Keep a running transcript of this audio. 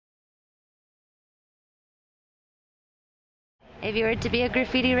If you were to be a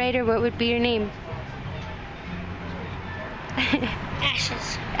graffiti writer, what would be your name?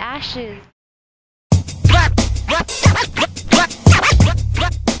 Ashes. Ashes.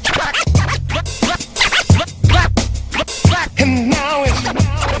 And now it's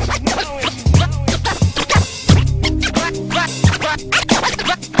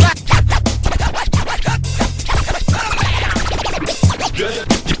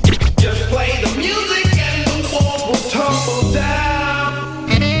just play the music and the walls will tumble down.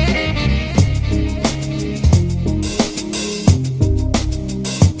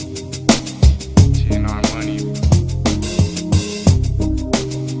 Tnr money. You,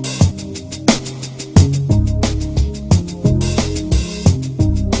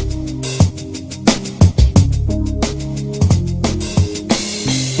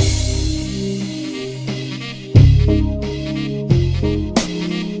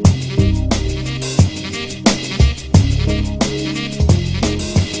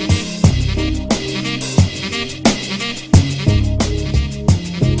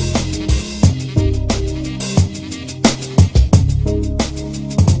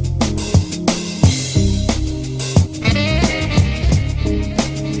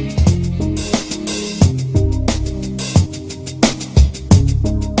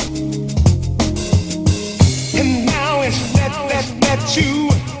 and now it's let you,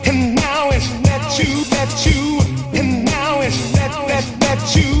 and now it's let you, and now it's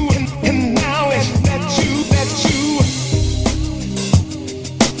let you. And now it's let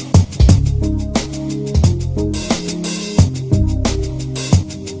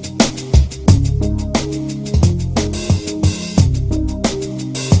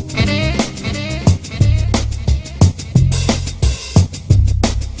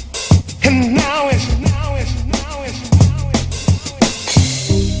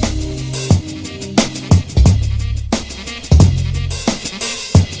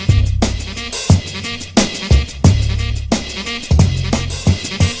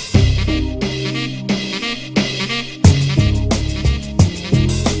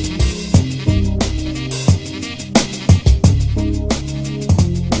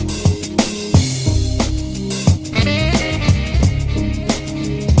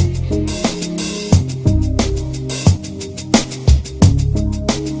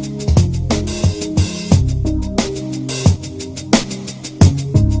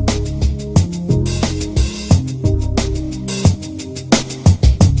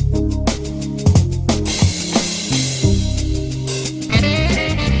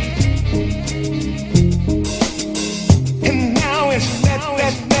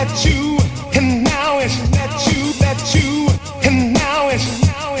you, and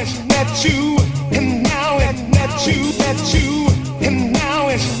now it's let you, and now it's let you, and now it's let you, and now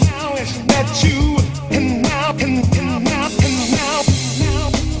it's let you, and now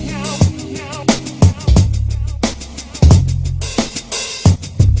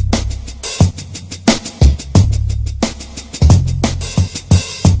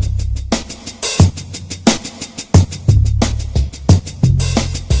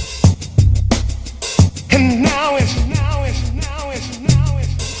And now it's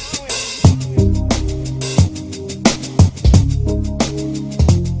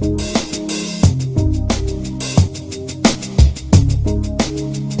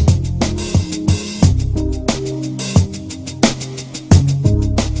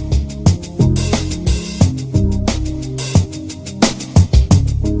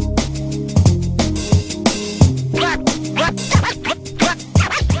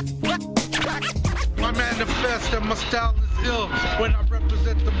and my style is ill. When I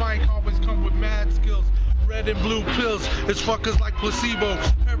represent the mic, always come with mad skills. Red and blue pills, it's fuckers like placebo.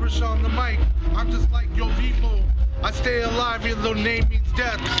 Perish on the mic, I'm just like Yo Vivo. I stay alive even though name means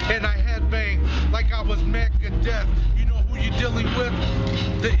death. And I headbang like I was mega death. You know who you dealing with?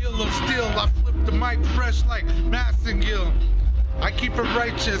 The ill of steel. I flip the mic fresh like Massengill. I keep it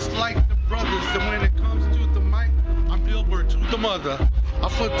righteous like the brothers. And when it comes to the mic, I'm Billboard to the mother. I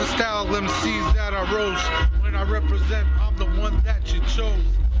flip the style MCs that I roast. When I represent, I'm the one that you chose.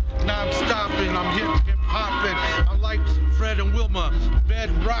 Now I'm stopping, I'm hip hopping. I like Fred and Wilma, bed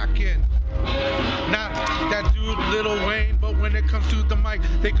rocking. Not that dude Lil Wayne, but when it comes to the mic,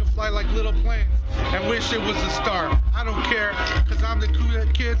 they can fly like little planes and wish it was a star. I don't care, cause I'm the cool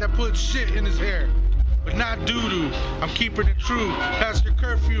kid that puts shit in his hair. But not doo-doo, I'm keeping it true, past your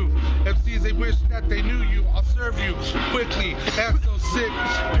curfew. MCs, they wish that they knew you, I'll serve you quickly. That's so sick,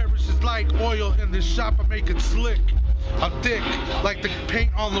 perishes like oil in this shop, I make it slick. I'm thick, like the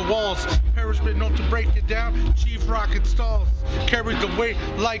paint on the walls. Perishment known to break it down, Chief Rocket stalls. Carries the weight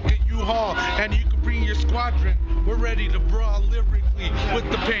like a U-Haul, and you can bring your squadron. We're ready to brawl lyrically with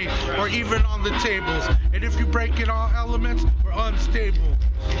the paint or even on the tables. And if you break in all elements, we're unstable.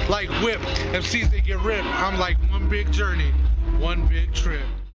 Like whip, MCs they get ripped. I'm like one big journey, one big trip.